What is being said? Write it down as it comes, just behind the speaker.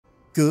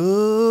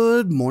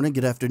Good morning,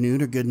 good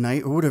afternoon, or good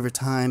night, or whatever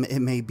time it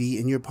may be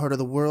in your part of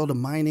the world.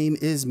 My name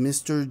is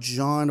Mr.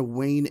 John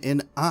Wayne,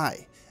 and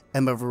I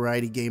am a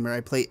variety gamer.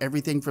 I play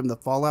everything from the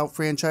Fallout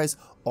franchise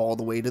all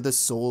the way to the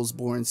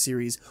Soulsborne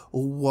series.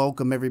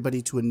 Welcome,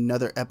 everybody, to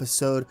another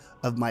episode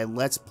of my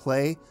Let's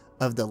Play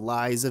of The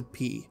Lies of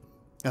P.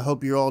 I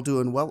hope you're all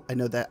doing well. I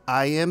know that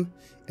I am,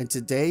 and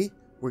today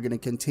we're going to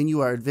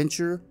continue our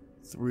adventure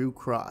through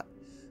Krot.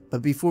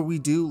 But before we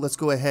do, let's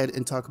go ahead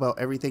and talk about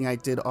everything I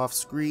did off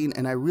screen,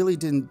 and I really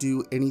didn't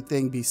do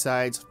anything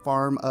besides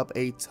farm up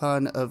a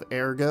ton of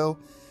ergo,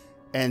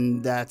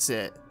 and that's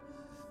it.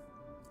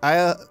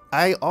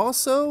 I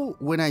also,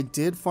 when I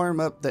did farm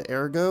up the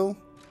ergo,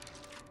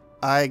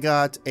 I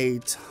got a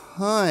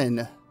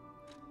ton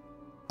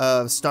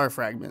of star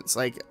fragments.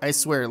 Like, I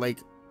swear, like,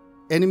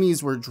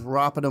 enemies were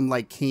dropping them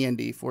like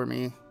candy for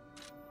me.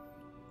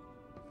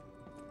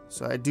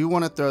 So I do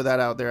want to throw that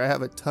out there. I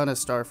have a ton of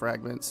star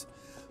fragments.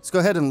 Let's go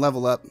ahead and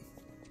level up.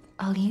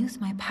 I'll use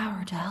my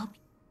power to help.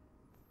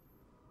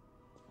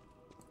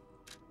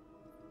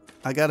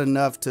 I got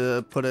enough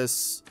to put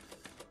us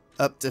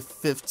up to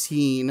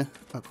 15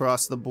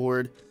 across the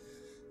board.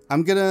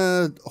 I'm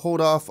gonna hold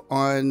off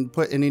on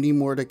putting any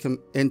more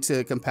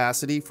into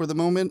capacity for the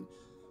moment,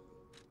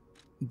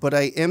 but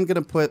I am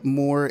gonna put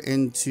more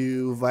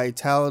into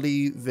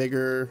vitality,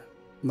 vigor,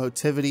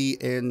 motivity,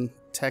 and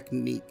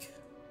technique.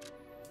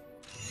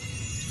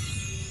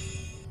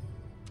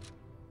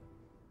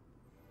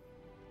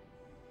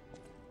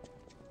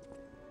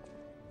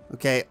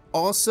 Okay,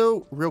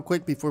 also, real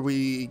quick before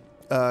we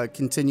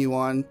continue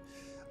on,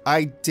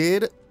 I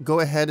did go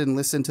ahead and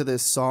listen to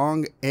this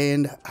song,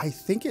 and I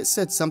think it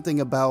said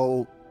something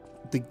about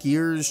the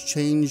gears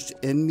changed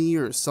in me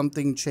or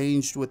something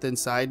changed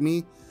inside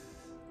me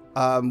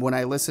when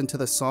I listened to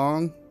the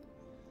song.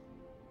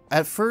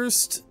 At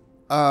first,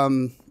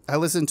 I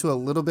listened to a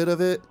little bit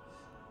of it,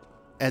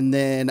 and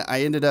then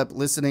I ended up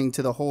listening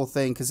to the whole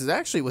thing because it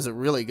actually was a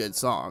really good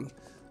song.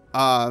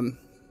 I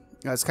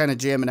was kind of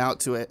jamming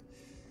out to it.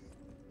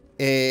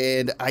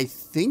 And I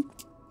think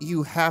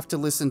you have to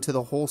listen to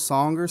the whole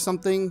song or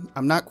something.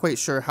 I'm not quite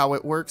sure how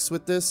it works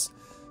with this,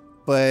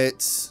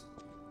 but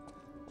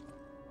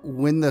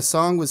when the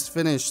song was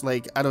finished,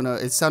 like, I don't know,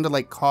 it sounded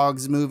like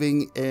cogs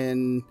moving,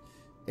 and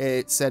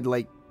it said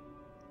like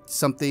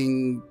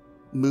something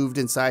moved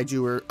inside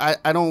you, or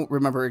I don't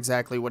remember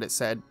exactly what it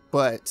said,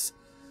 but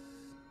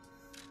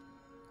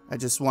I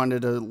just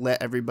wanted to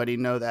let everybody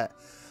know that.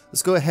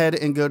 Let's go ahead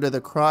and go to the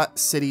Krot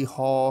City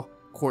Hall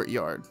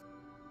courtyard.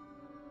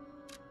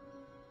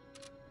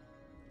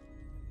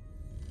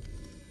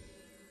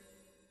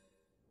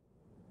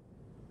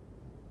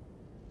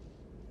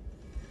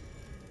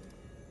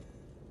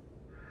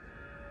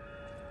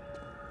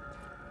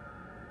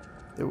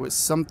 There was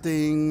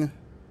something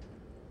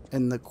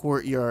in the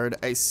courtyard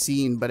I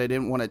seen, but I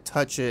didn't want to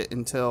touch it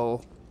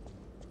until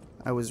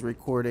I was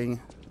recording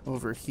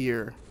over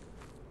here.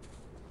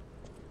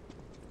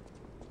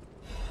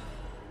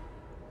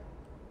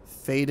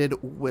 Faded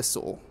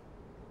whistle.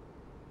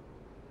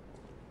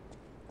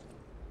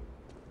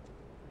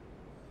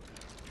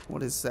 What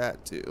does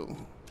that do?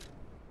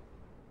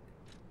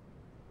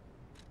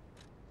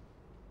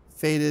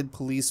 Faded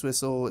police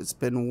whistle. It's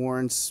been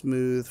worn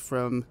smooth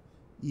from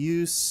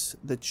use.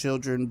 The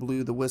children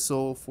blew the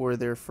whistle for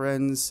their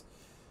friends.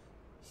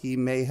 He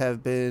may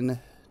have been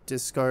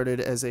discarded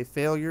as a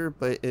failure,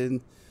 but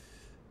in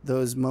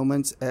those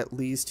moments, at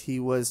least he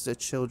was the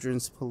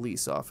children's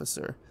police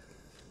officer.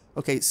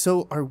 Okay,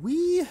 so are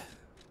we...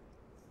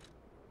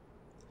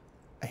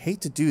 I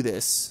hate to do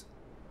this,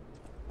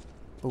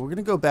 but we're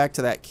gonna go back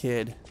to that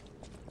kid.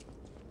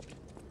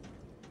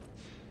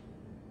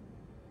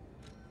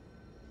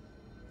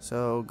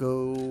 So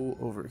go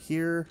over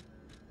here.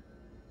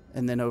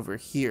 And then over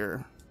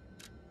here.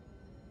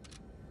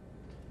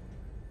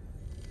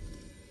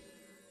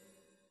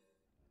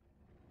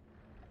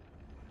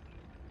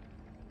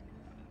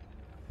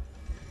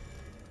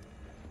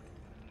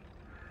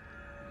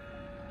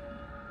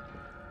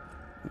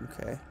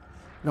 Okay.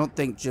 I don't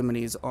think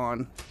Jiminy's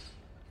on.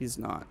 He's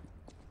not.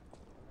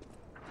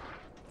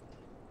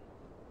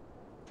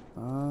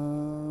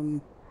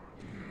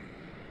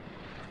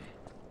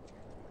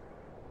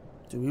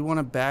 Do we want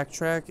to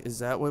backtrack? Is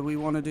that what we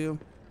want to do?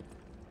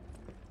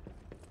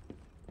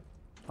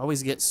 I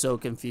always get so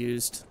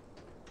confused.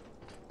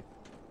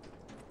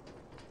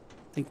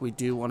 I think we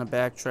do want to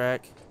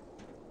backtrack.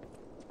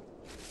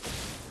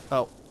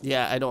 Oh,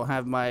 yeah, I don't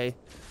have my...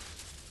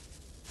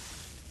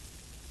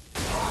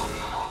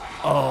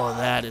 Oh,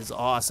 that is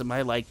awesome.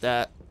 I like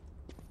that.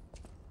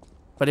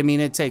 But, I mean,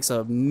 it takes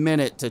a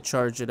minute to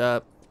charge it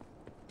up.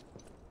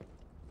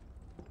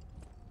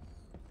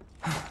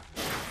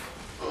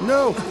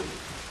 No!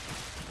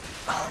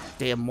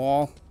 Damn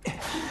wall.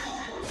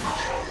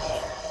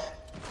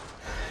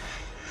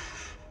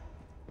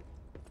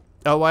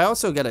 Oh, I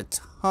also got a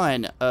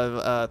ton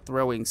of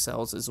throwing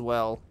cells as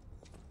well.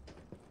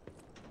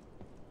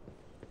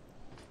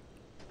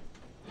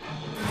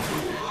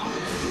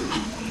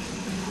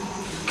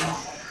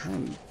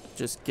 I'm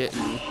just getting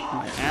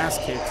my ass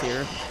kicked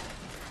here.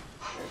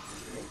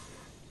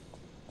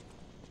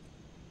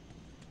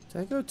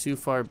 Did I go too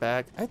far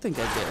back? I think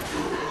I did.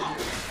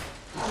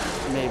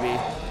 Maybe.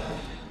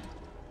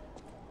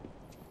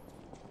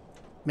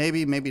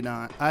 Maybe, maybe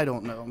not. I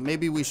don't know.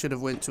 Maybe we should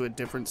have went to a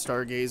different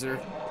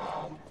stargazer.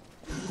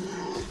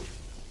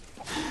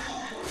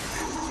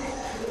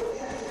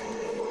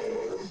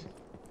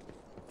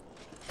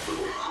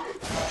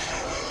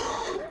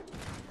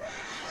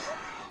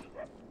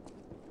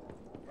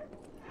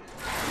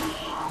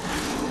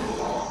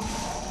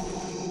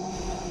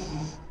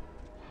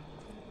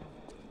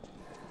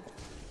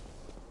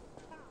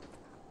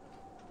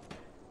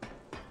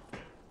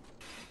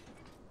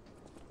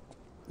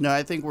 No,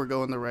 I think we're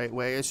going the right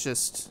way. It's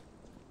just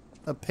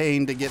a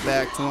pain to get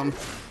back to him.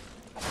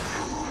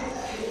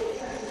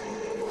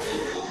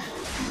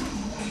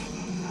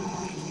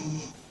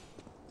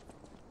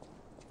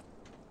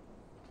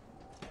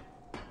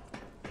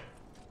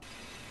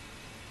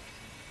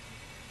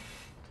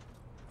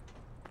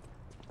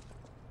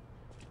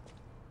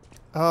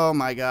 Oh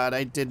my god,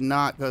 I did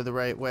not go the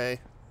right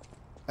way.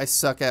 I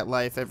suck at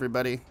life,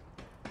 everybody.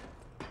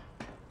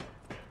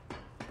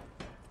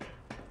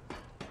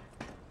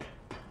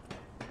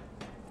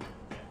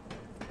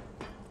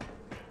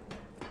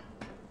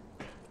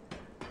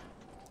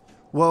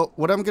 Well,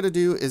 what I'm going to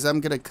do is I'm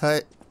going to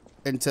cut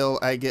until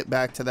I get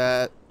back to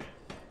that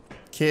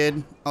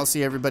kid. I'll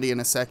see everybody in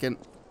a second.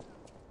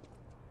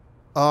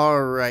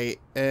 Alright,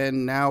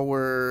 and now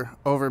we're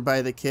over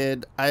by the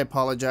kid. I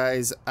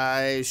apologize.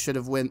 I should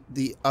have went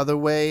the other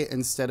way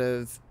instead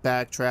of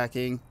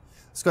backtracking.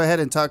 Let's go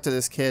ahead and talk to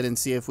this kid and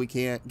see if we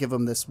can't give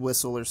him this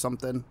whistle or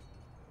something.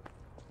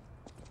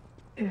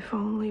 If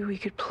only we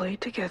could play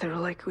together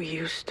like we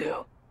used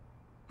to.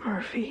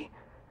 Murphy,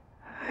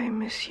 I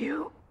miss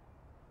you.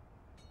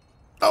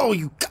 Oh,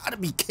 you gotta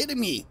be kidding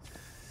me.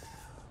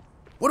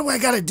 What do I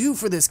gotta do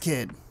for this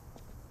kid?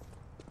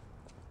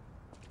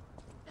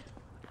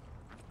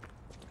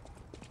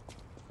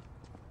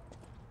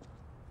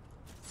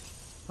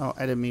 Oh,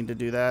 I didn't mean to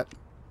do that.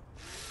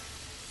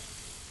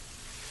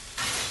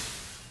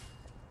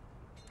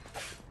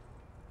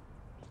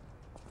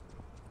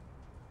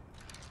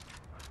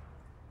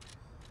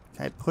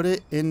 Can I put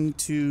it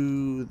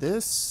into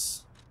this?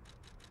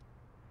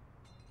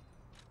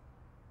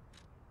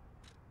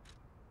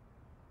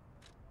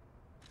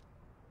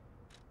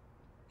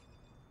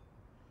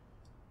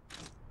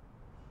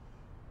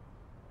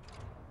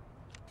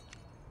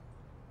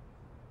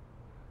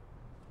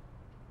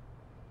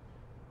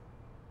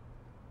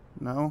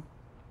 No.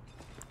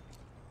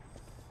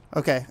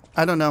 Okay,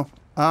 I don't know.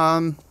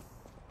 I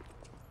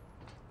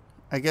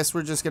guess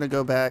we're just gonna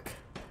go back.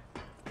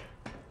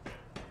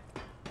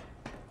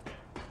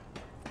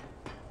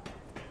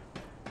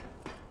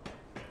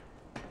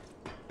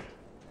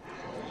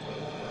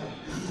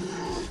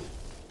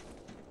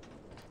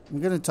 I'm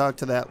gonna talk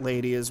to that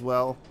lady as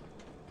well.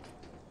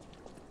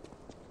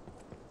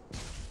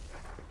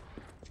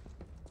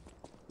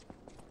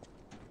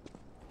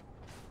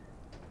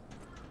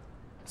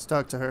 Let's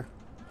talk to her.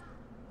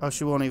 Oh,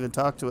 she won't even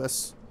talk to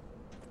us.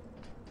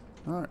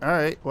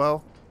 Alright,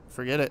 well,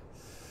 forget it.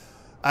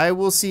 I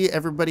will see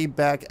everybody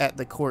back at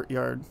the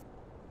courtyard.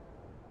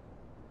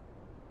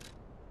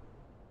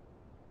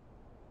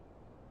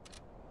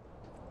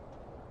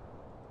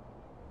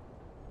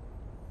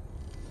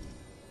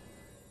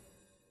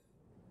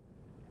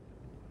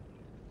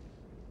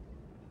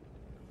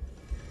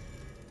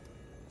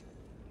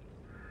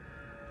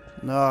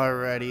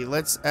 Alrighty,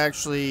 let's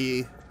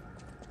actually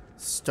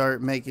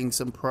start making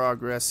some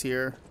progress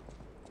here.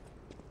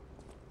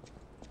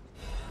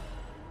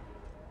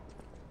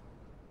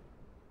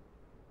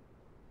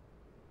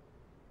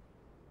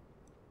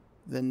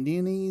 The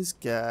Nini's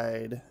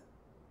Guide.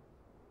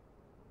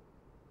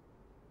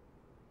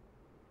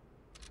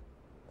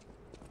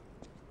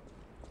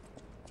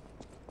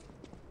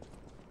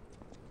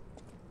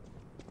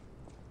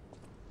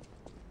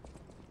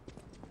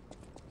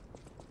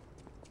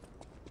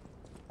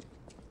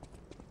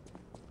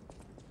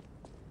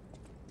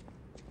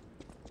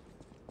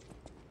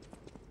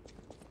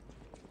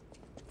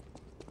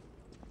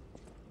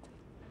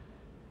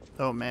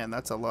 Oh man,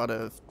 that's a lot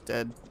of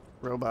dead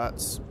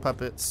robots,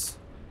 puppets.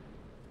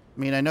 I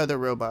mean, I know they're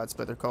robots,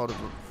 but they're called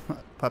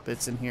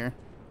puppets in here.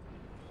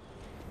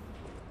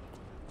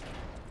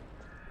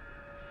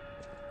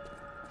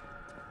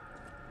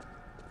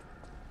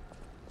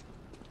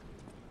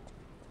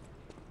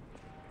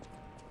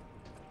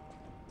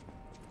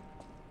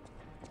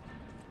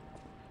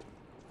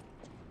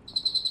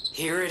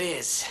 Here it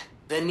is.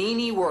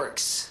 Vanini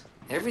Works.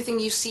 Everything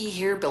you see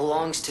here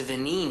belongs to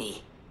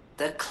Vanini,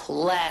 the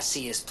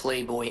classiest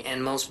playboy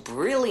and most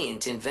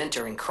brilliant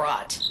inventor in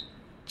Krot.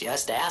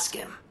 Just ask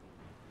him.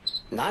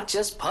 Not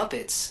just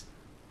puppets.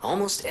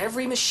 Almost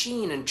every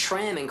machine and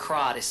tram in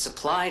Krot is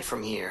supplied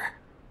from here.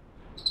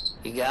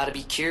 You gotta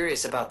be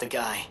curious about the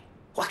guy.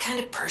 What kind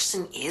of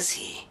person is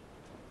he?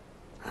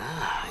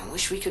 I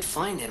wish we could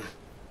find him.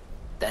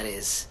 That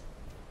is,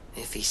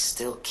 if he's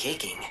still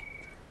kicking.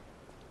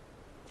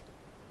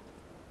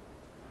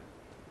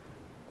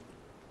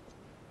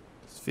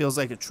 Feels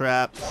like a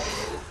trap.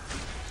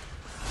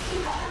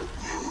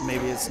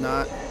 Maybe it's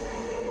not.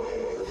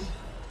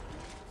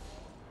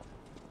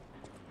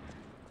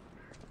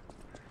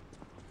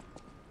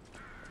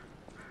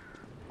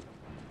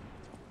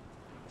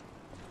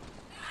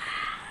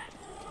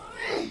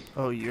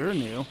 Oh, you're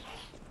new.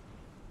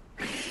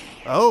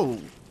 Oh,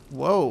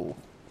 whoa.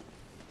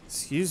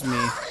 Excuse me.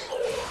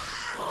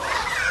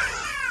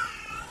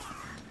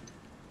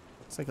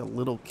 It's like a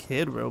little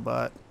kid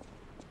robot.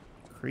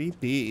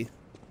 Creepy.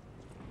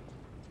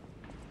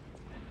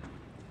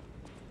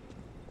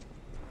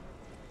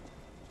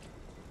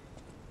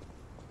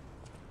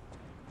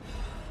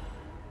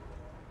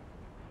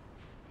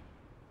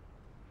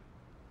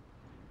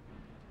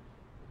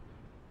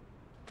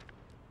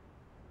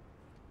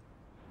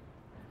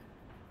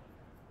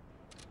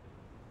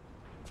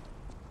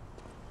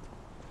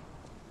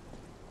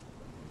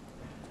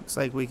 Looks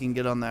like we can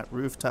get on that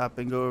rooftop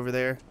and go over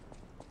there.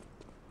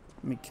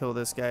 Let me kill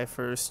this guy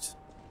first.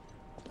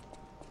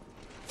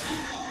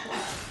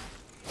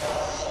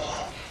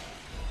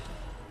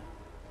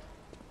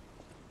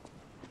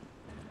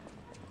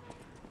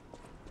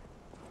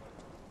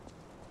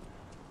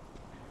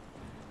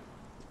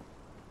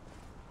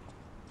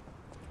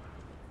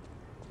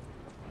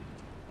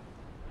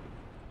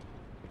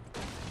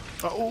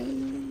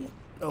 Oh,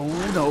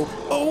 oh no,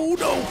 oh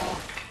no.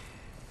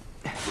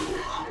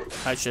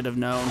 I should have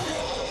known.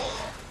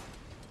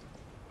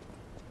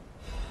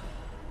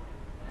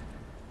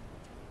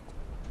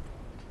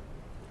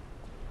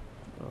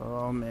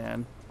 Oh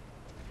man,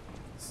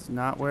 this is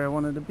not where I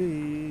wanted to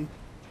be.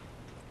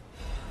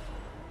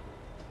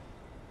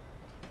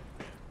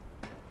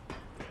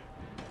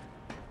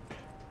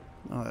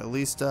 Oh, at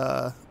least we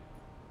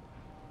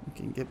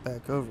can get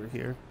back over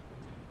here.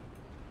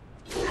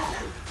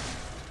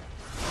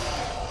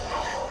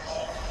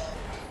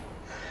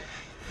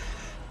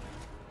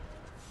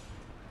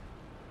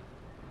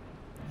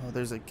 Oh,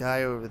 there's a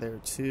guy over there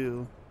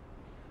too.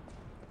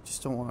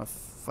 Just don't want to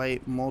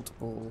fight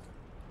multiple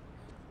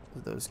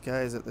of those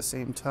guys at the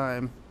same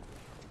time.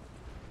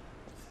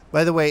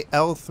 By the way,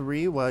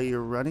 L3 while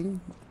you're running,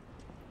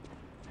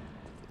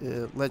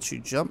 it lets you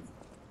jump.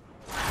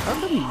 How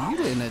come you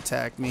didn't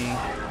attack me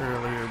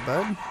earlier,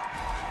 bud?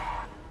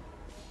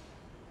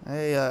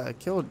 I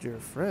killed your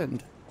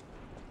friend,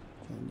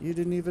 and you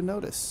didn't even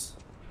notice.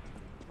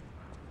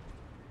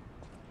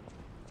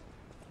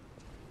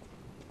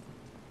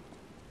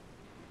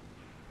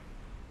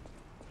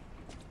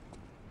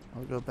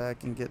 I'll go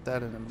back and get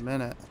that in a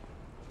minute.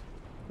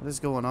 What is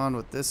going on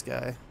with this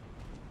guy?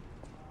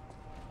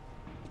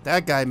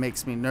 That guy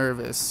makes me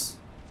nervous.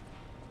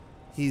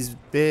 He's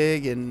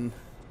big and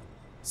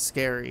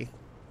scary.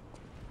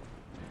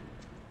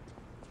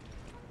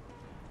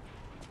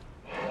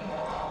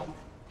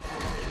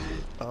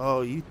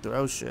 Oh, you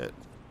throw shit.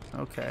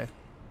 Okay.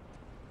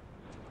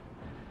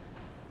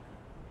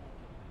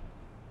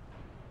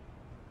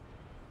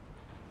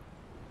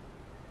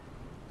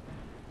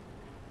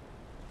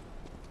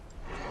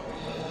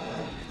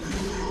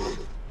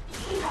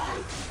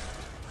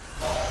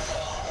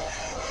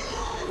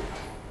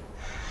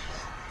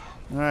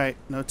 Alright,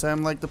 no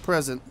time like the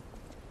present.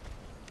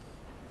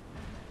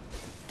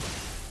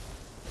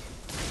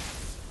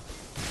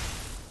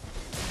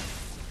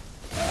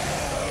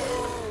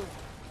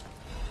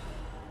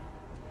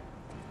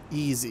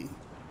 Easy.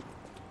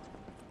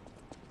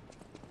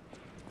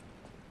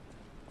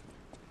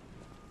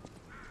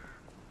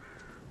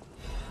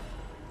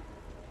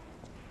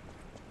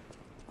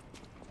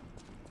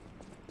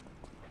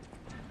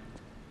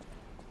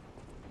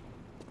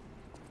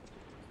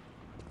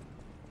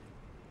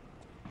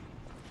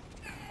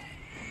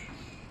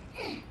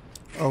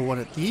 Oh, one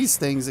of these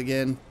things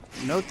again.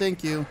 No,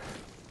 thank you.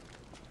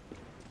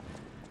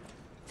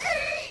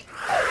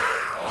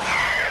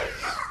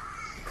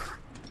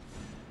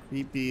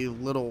 Creepy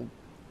little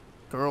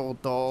girl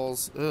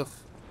dolls. Ugh.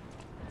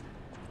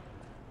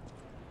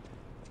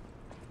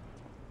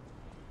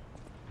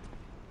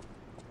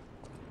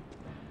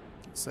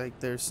 Looks like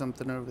there's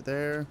something over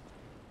there.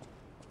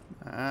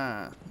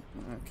 Ah,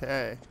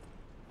 okay.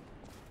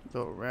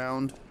 Go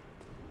around.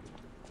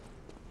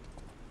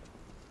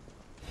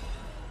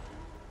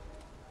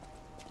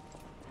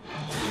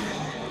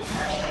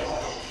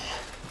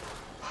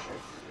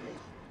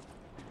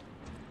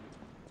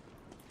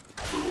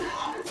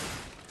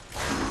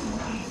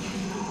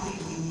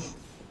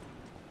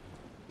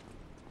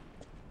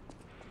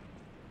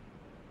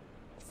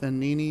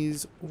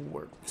 Fanini's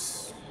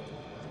Works.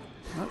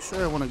 Not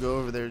sure I want to go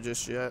over there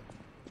just yet.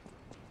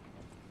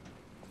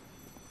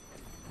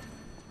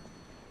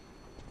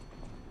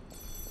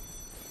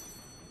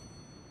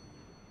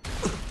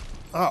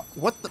 Oh,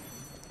 what the?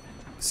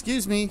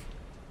 Excuse me.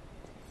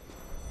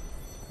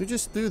 Who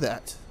just threw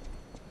that?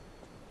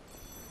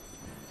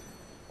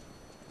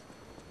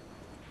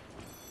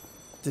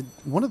 Did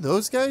one of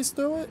those guys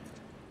throw it?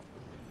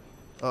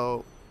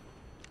 Oh,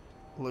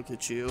 look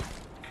at you.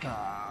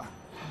 Ah.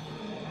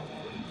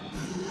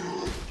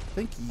 I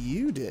think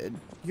you did.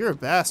 You're a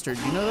bastard,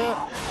 you know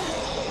that?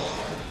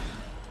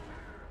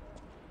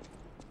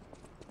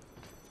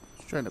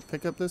 Trying to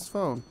pick up this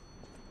phone.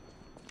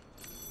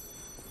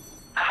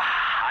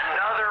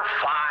 Another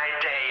fine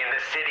day in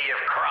the city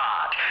of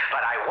Krot.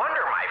 But I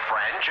wonder, my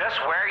friend, just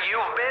where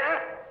you've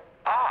been?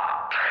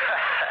 Ah.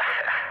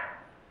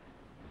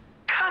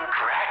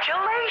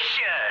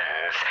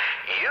 Congratulations!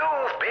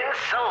 You've been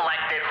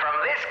selected from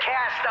this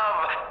cast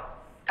of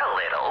a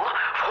little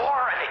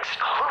for an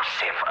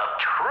exclusive,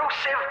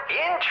 obtrusive,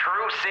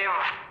 intrusive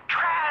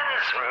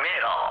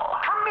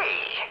transmittal from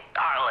me,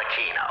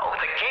 Arlecchino,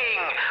 the king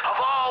of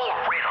all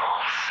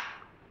riddles.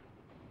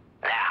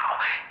 Now,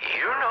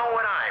 you know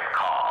what I'm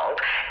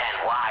called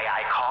and why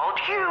I called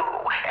you,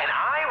 and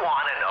I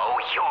want to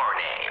know your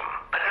name,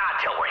 but not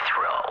till we're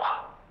through.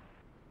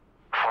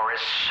 For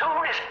as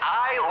soon as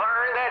I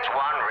learn that's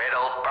one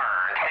riddle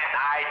burned, and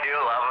I do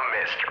love a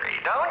mystery,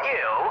 don't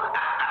you?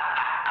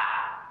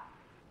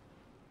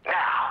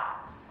 Now,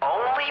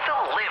 only the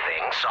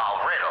living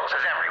solve riddles,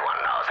 as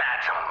everyone knows.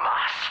 That's a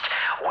must.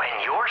 When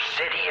your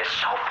city is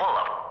so full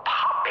of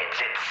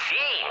puppets, it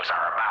seems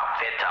are about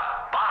fit to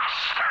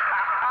bust.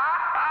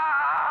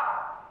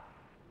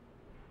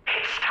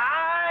 It's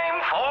time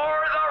for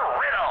the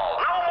riddle.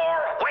 No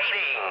more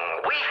waiting.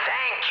 We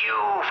thank you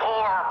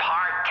for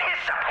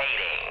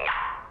participating.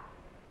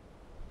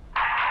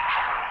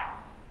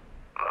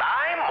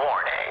 By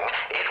morning,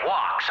 it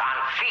walks on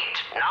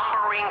feet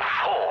numbering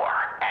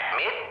 4. At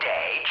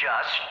midday,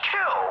 just 2.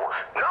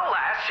 No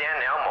less and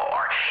no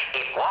more.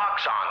 It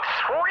walks on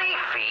 3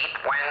 feet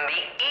when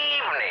the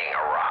evening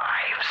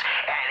arrives.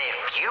 And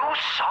if you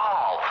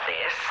solve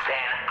this,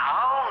 then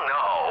I'll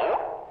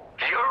know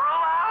you're alive.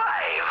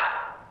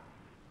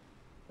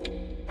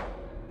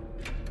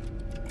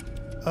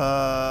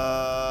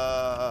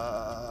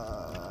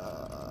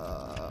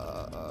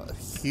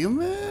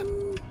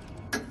 Human?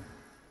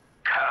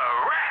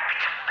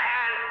 Correct.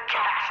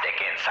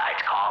 Fantastic insights,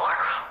 caller.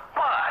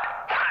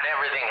 What? Not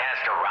everything has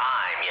to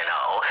rhyme, you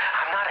know.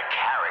 I'm not a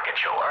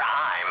caricature.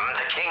 I'm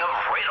the king of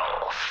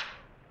riddles.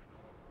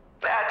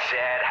 That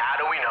said,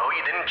 how do we know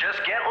you didn't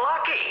just get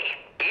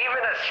lucky? Even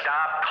a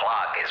stopped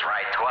clock is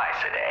right twice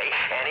a day,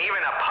 and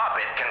even a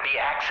puppet can be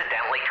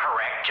accidentally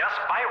correct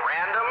just by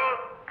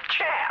random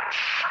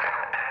chance.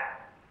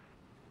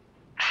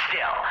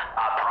 Still,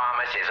 a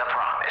promise is a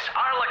promise.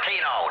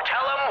 Arlecchino,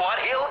 tell him what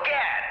he'll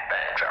get.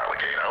 Thanks,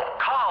 Arlecchino.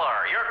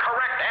 Caller, your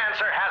correct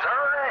answer has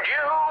earned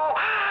you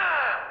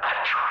a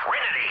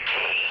Trinity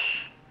key.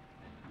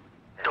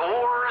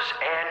 Doors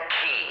and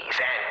keys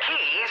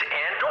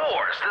and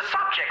doors, the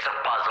subjects of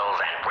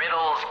puzzles and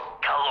riddles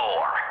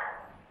galore.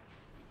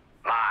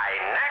 My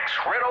next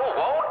riddle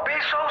won't be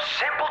so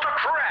simple to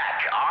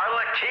crack.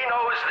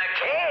 Arlecchino's the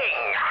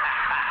king.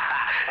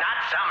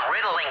 Not some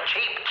riddling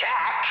cheap jack.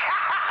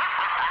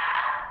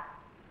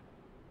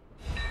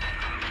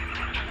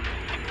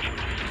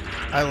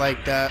 I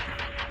like that.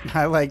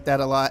 I like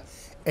that a lot.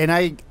 And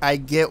I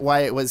get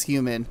why it was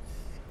human.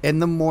 In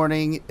the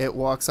morning, it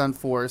walks on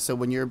 4. So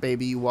when you're a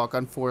baby, you walk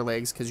on 4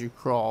 legs because you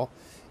crawl.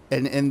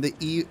 And in the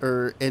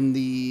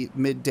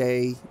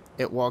midday,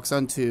 it walks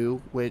on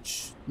 2,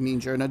 which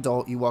means you're an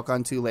adult. You walk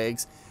on 2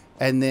 legs.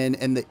 And then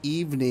in the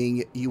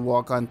evening, you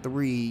walk on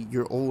 3.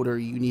 You're older.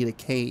 You need a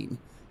cane.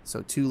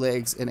 So 2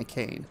 legs and a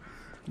cane.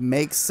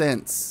 Makes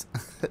sense.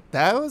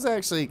 That was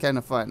actually kind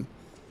of fun.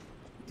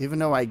 Even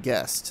though I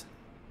guessed.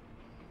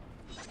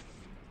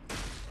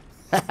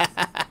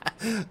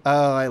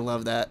 Oh, I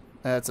love that.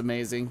 That's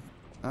amazing.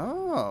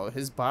 Oh,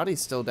 his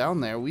body's still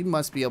down there. We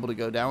must be able to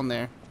go down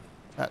there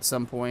at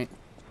some point.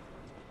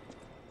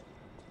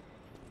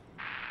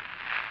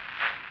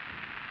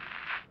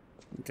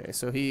 Okay,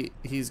 so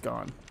he's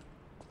gone.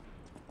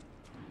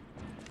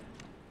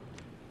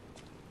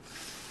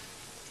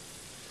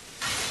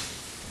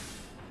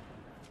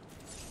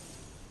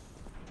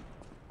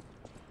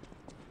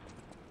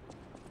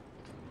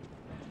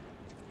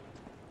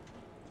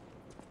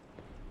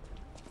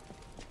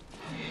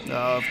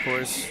 Oh, of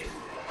course.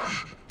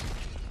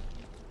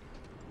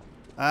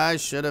 I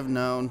should have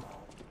known.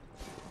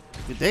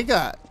 Dude, they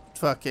got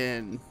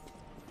fucking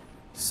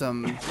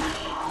some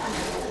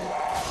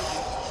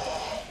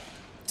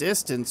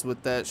distance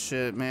with that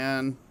shit,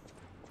 man.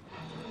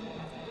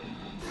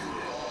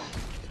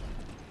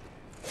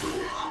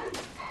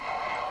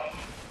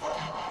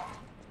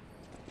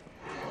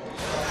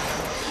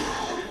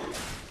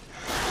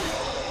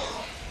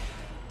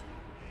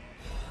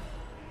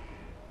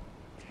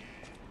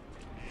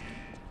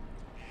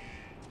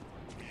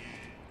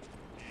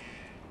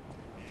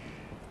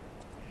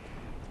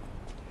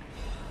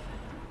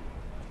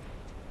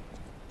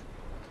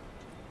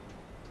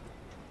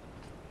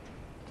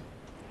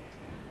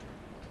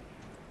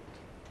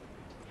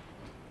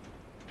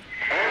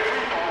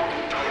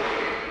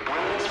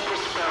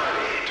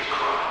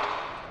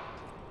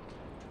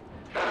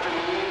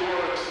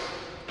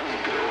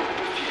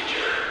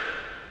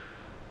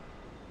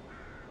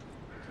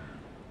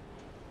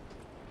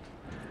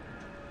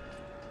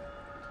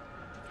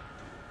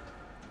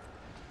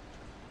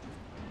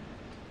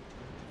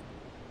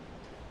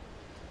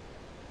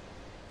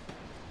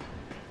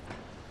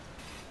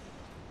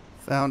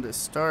 Found a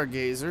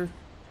stargazer.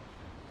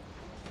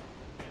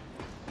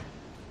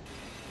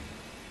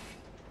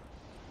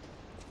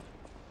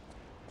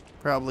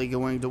 Probably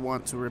going to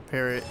want to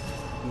repair it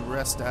and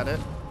rest at it.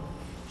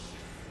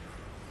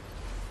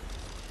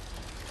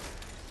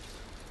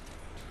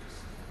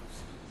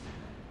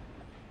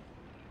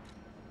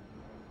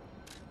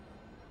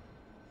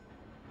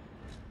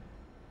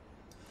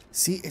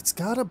 See, it's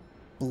got a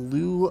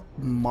blue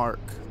mark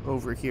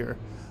over here.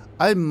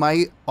 I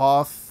might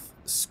off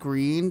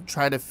screen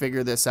try to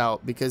figure this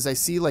out because I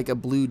see like a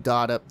blue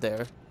dot up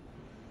there.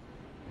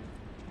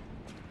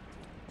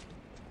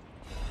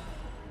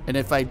 And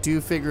if I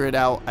do figure it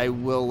out, I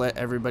will let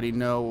everybody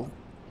know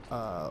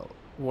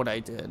what I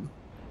did.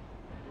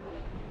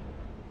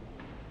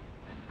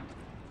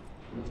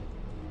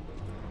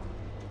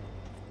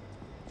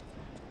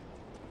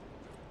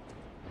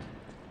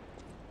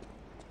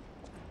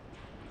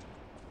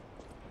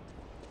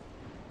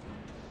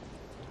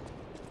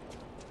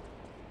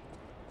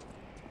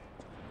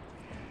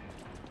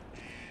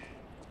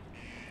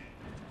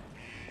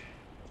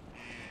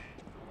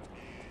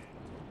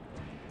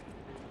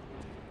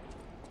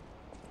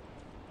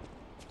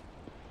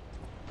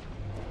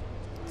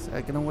 Is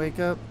that gonna wake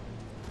up?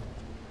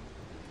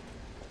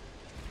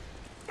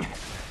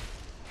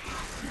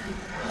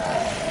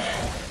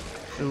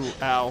 Ooh,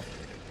 ow.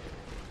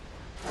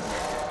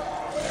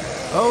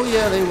 Oh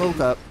yeah, they woke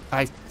up.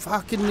 I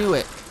fucking knew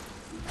it.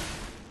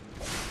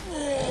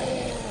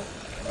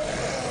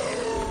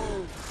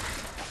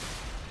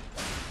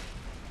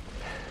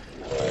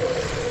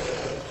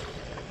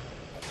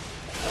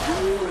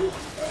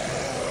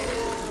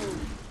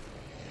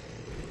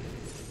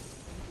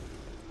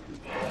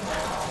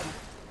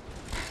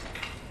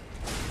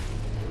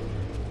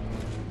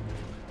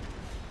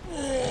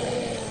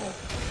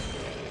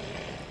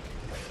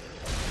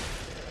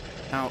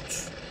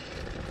 Ouch.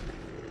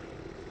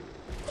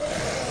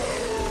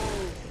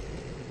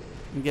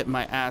 I'm getting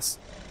my ass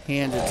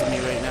handed to me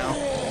right now.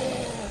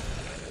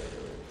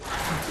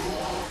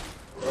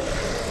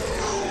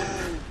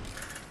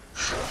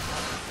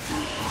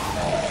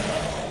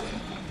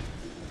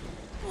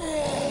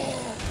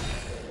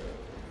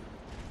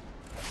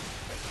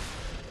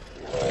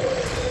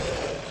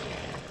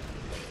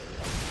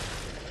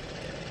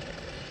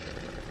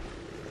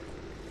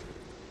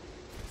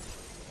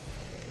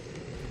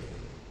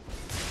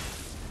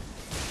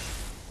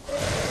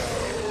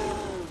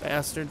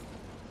 Bastard.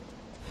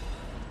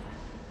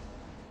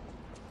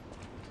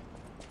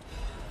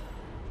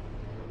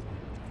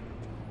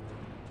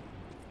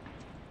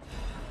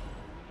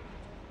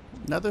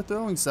 Another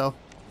throwing cell.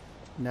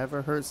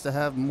 Never hurts to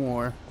have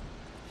more.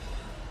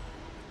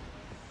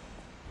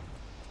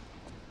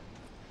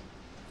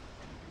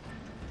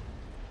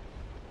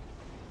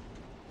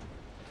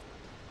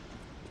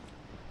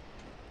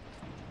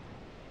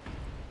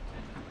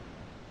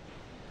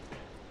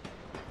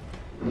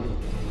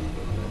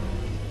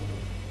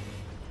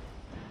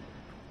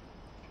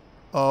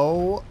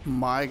 Oh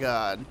my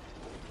god.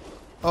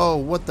 Oh,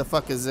 what the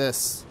fuck is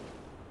this?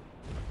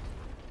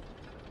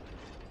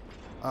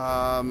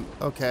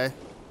 Okay.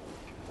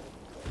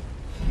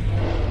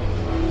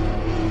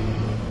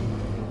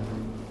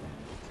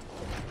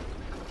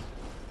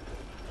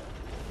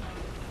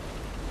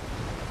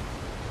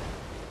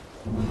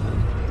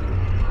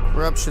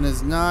 Corruption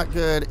is not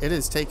good. It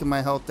is taking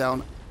my health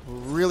down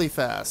really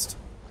fast.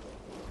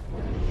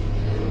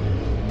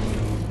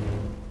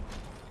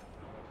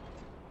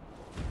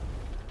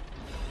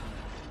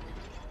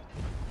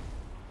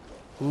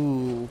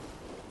 Ooh.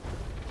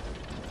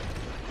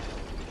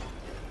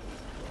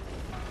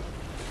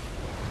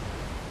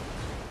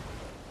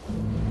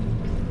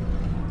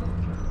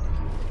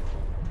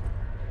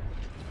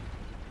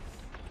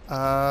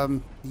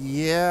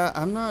 Yeah,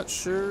 I'm not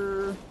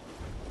sure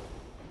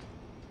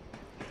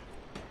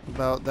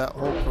about that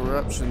whole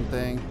corruption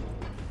thing.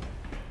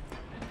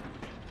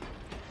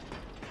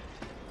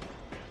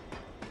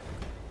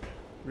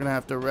 We're gonna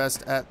have to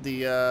rest at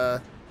the,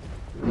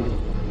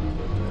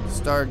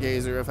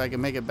 Stargazer if I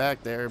can make it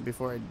back there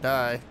before I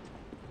die.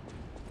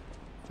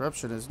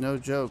 Corruption is no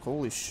joke.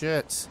 Holy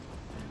shit. So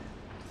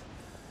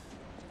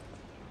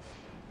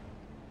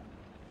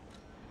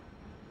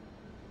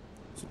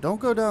don't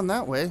go down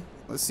that way.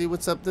 Let's see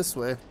what's up this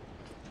way.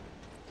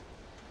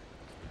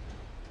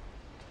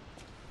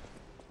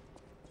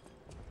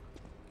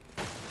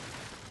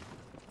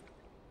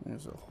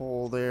 There's a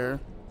hole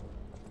there.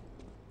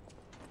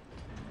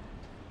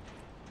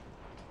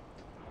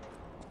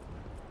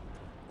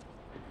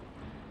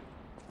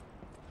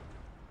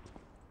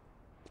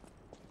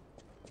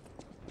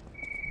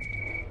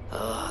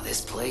 Oh,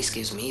 this place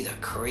gives me the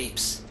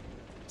creeps.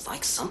 It's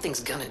like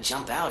something's gonna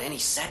jump out any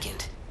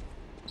second.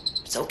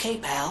 It's okay,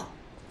 pal.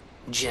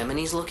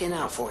 Gemini's looking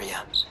out for you.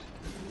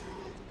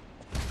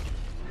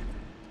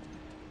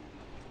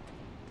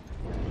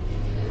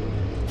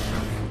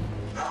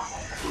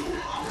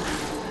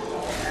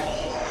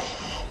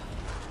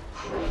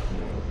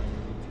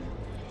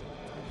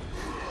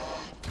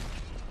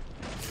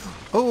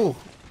 Oh,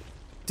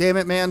 damn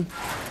it, man.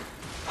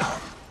 I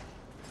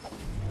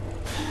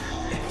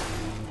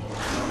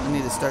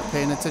need to start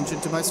paying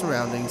attention to my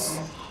surroundings.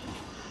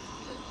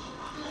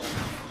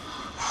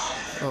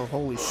 Oh,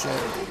 holy shit.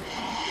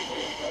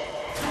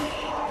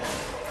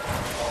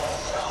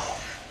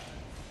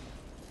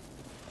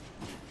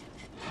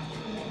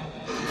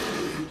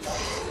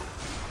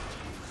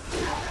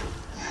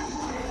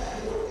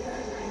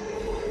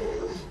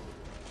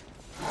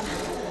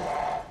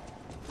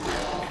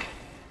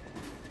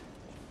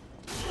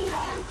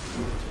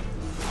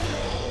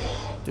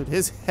 Dude,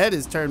 his head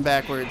is turned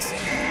backwards.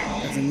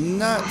 That's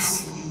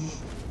nuts.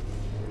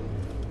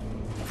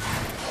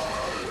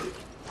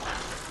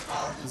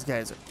 These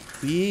guys are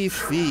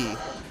beefy.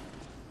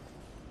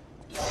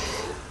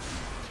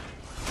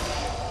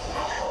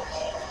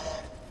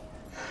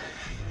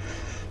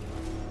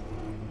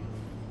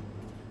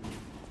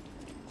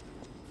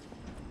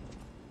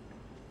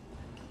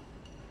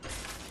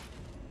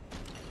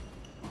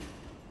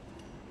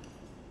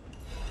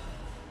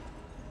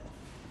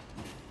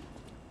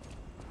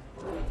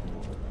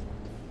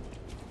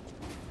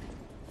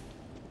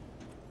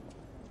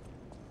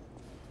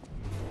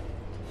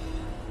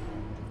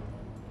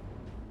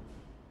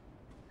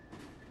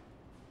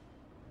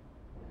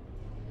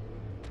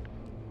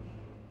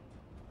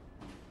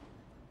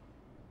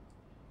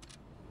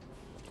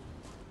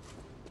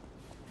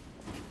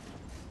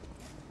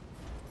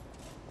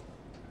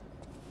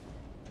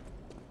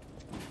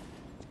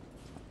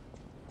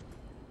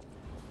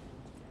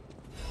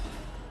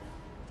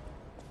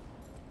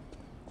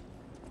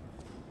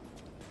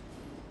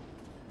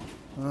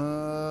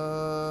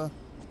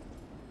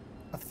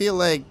 I feel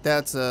like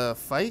that's a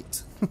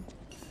fight.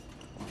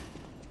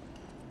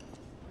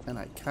 And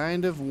I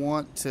kind of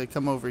want to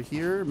come over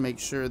here, make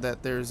sure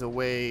that there's a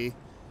way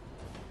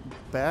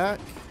back.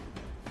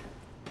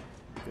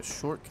 Like a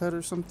shortcut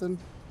or something.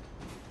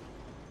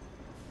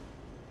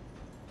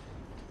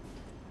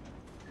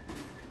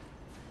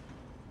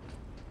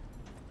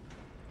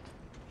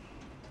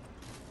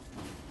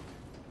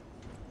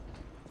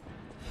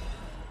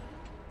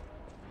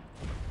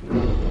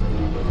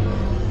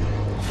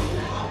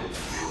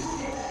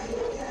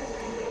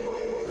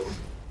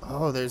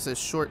 Oh, there's a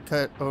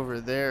shortcut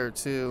over there,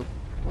 too.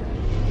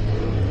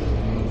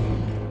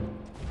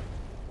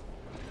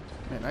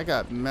 Man, I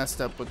got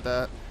messed up with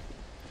that.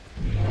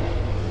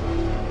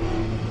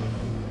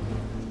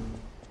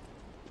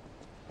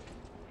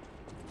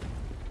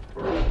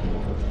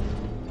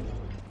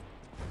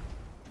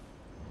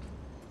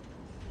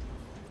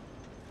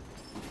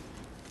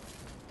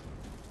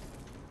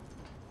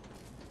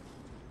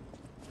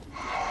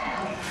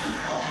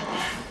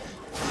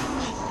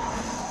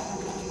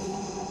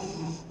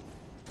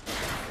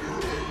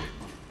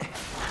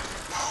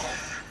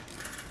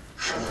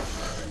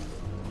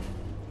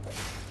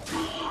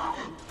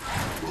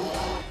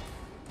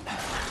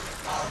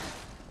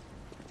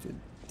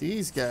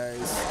 These guys.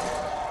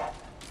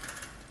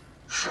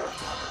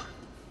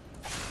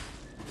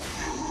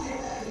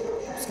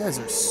 These guys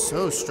are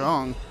so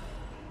strong.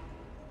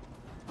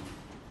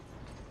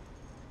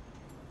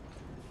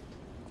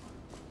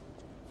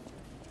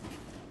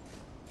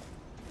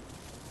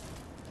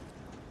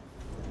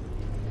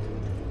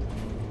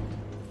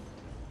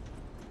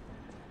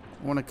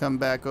 I want to come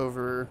back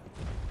over.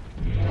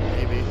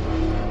 Maybe.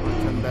 I want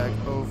to come back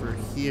over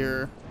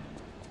here.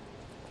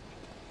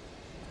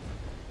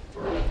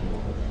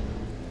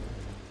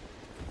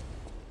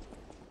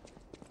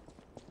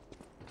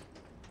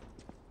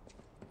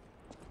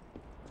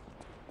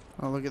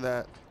 Oh, look at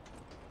that.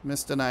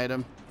 Missed an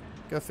item.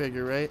 Go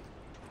figure, right?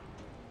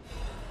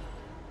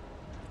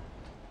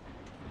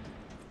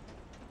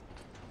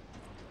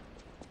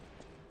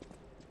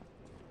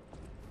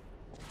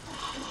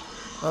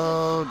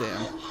 Oh,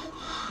 damn.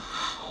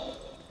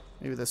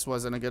 Maybe this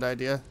wasn't a good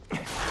idea.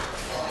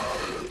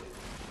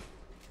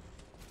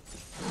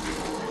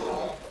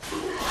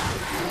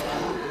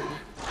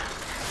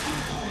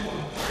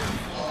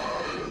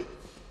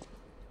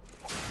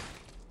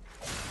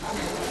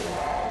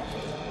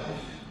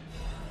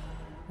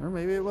 Or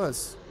maybe it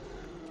was.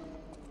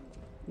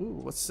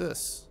 Ooh, what's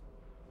this?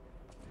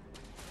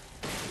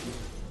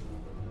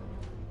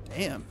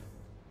 Damn.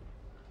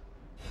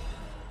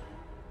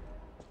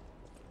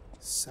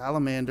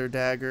 Salamander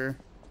dagger.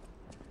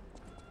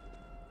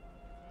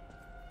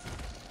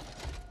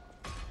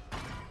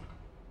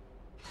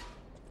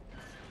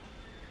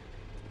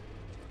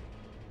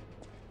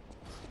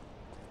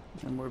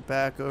 And we're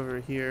back over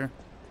here.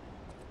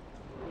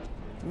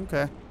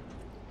 Okay.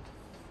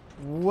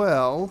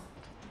 Well,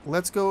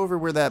 let's go over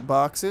where that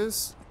box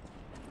is.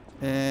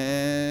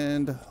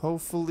 And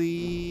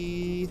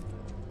hopefully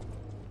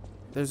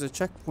there's a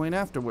checkpoint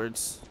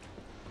afterwards.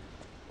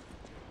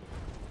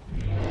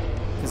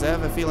 Because I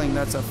have a feeling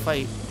that's a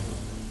fight.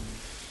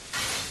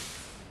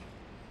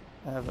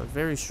 I have a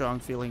very strong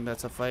feeling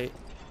that's a fight.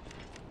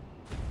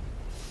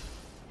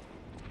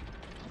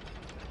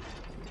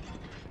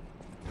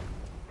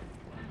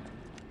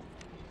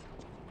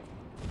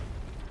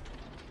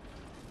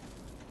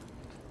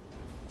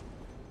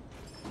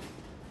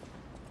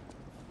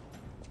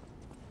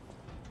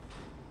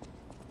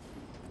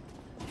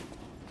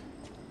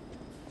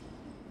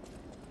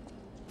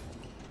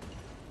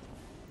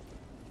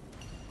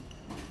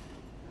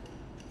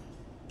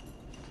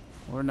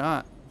 Or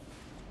not.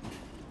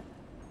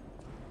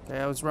 Okay,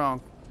 I was wrong.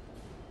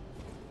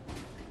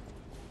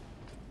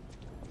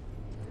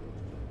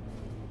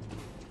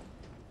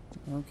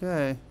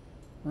 Okay.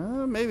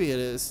 Maybe it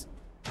is.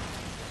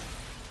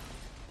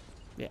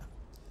 Yeah.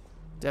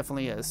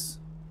 Definitely is.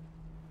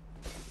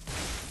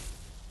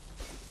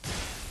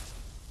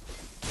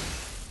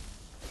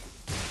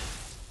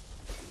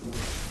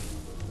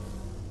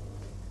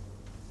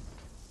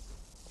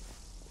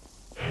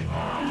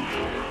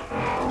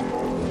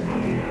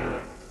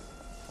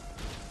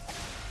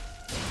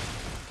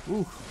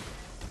 Ooh.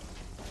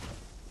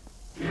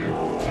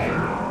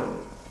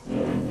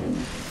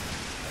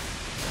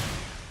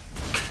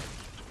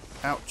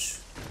 Ouch.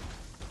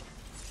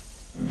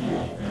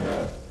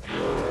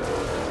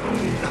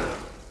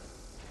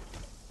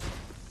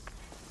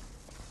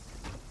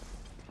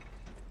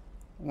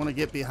 I want to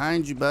get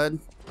behind you, bud.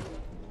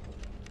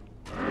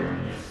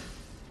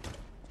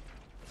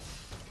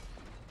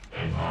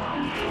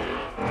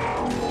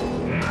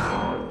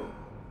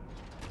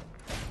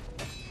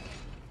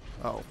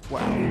 Oh,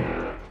 wow.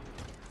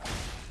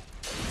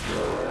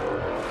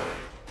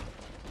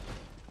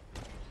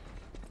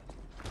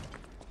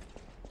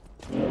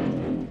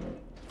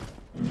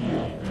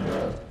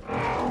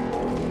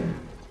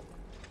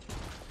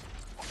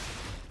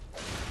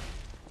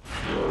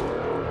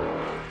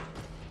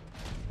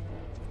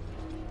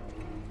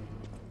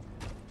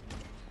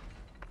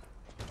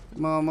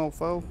 Come on,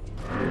 mofo.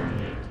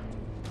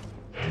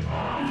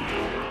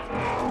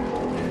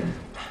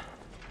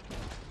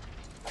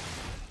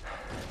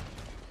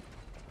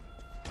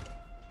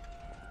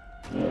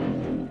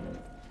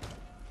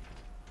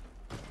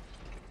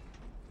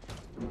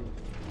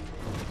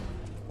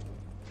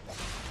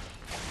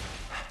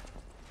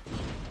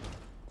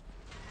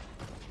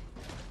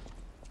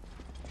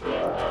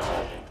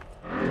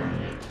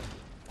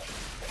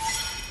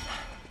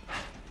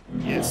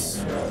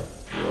 Yes.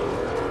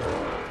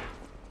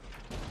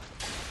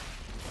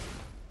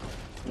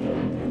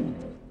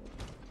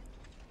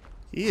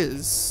 He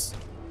is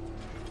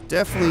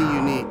definitely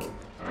unique.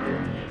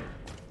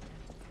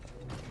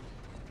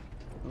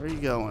 Where are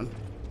you going?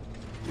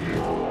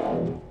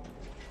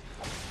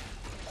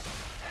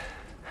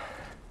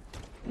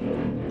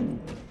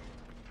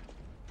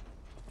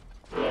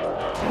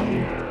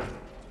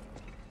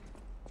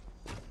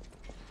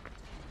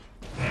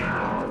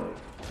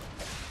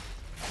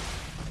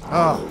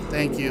 Oh,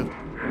 thank you.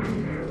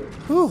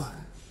 Whew.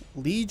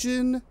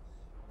 Legion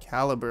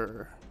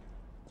Caliber.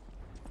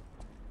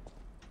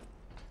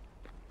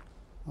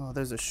 Oh,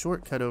 there's a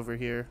shortcut over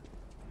here.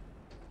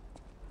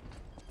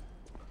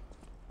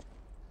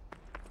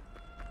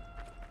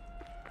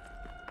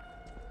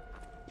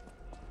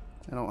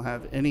 I don't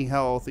have any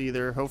health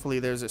either. Hopefully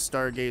there's a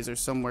stargazer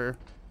somewhere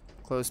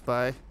close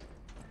by.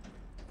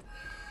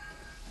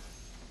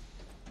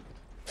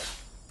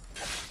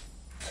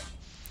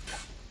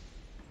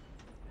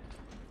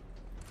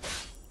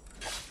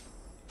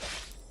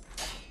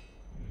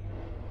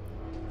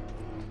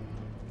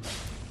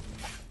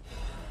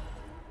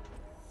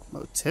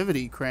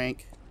 Motivity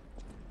crank.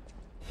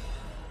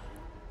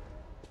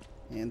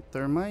 And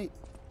thermite.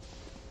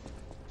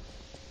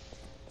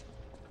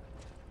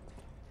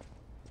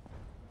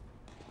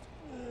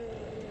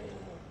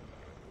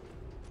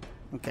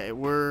 Okay,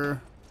 we're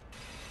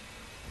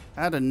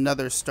at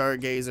another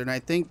stargazer, and I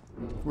think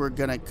we're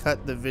gonna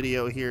cut the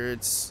video here.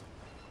 It's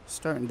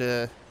starting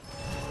to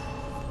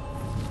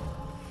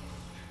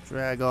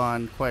drag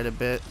on quite a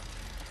bit.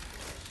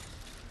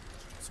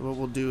 So what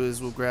we'll do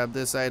is we'll grab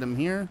this item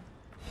here.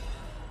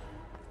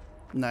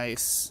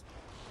 Nice.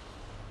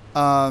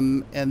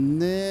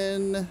 And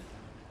then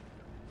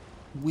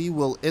we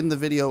will end the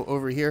video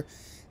over here.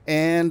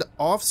 And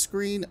off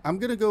screen, I'm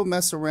gonna go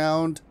mess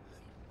around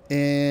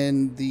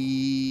in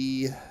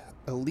the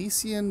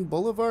Elysian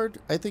Boulevard,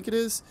 I think it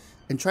is,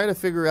 and try to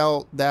figure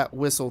out that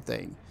whistle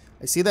thing.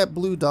 I see that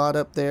blue dot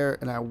up there,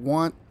 and I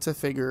want to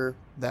figure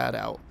that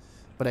out.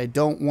 But I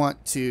don't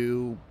want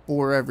to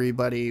bore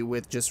everybody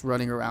with just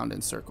running around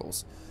in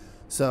circles.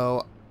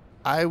 So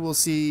I will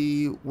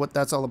see what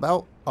that's all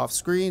about off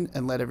screen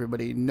and let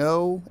everybody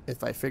know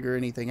if I figure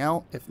anything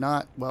out. If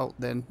not, well,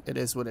 then it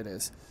is what it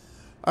is.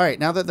 All right,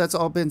 now that that's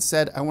all been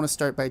said, I want to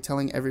start by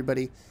telling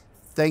everybody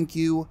thank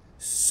you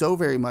so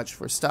very much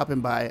for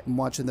stopping by and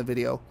watching the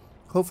video.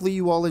 Hopefully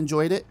you all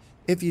enjoyed it.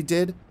 If you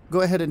did,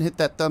 go ahead and hit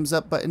that thumbs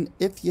up button.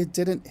 If you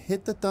didn't,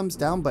 hit the thumbs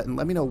down button.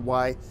 Let me know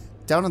why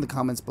down in the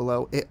comments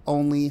below. It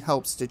only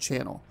helps the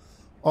channel.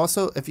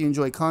 Also, if you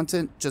enjoy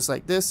content just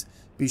like this,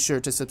 be sure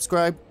to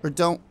subscribe, or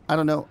don't. I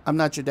don't know. I'm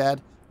not your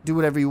dad. Do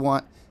whatever you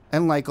want.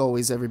 And like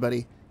always,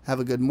 everybody, have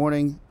a good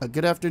morning, a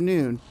good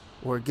afternoon,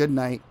 or a good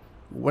night,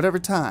 whatever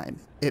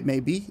time it may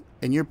be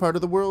in your part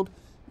of the world.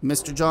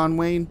 Mr. John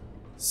Wayne,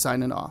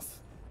 signing off.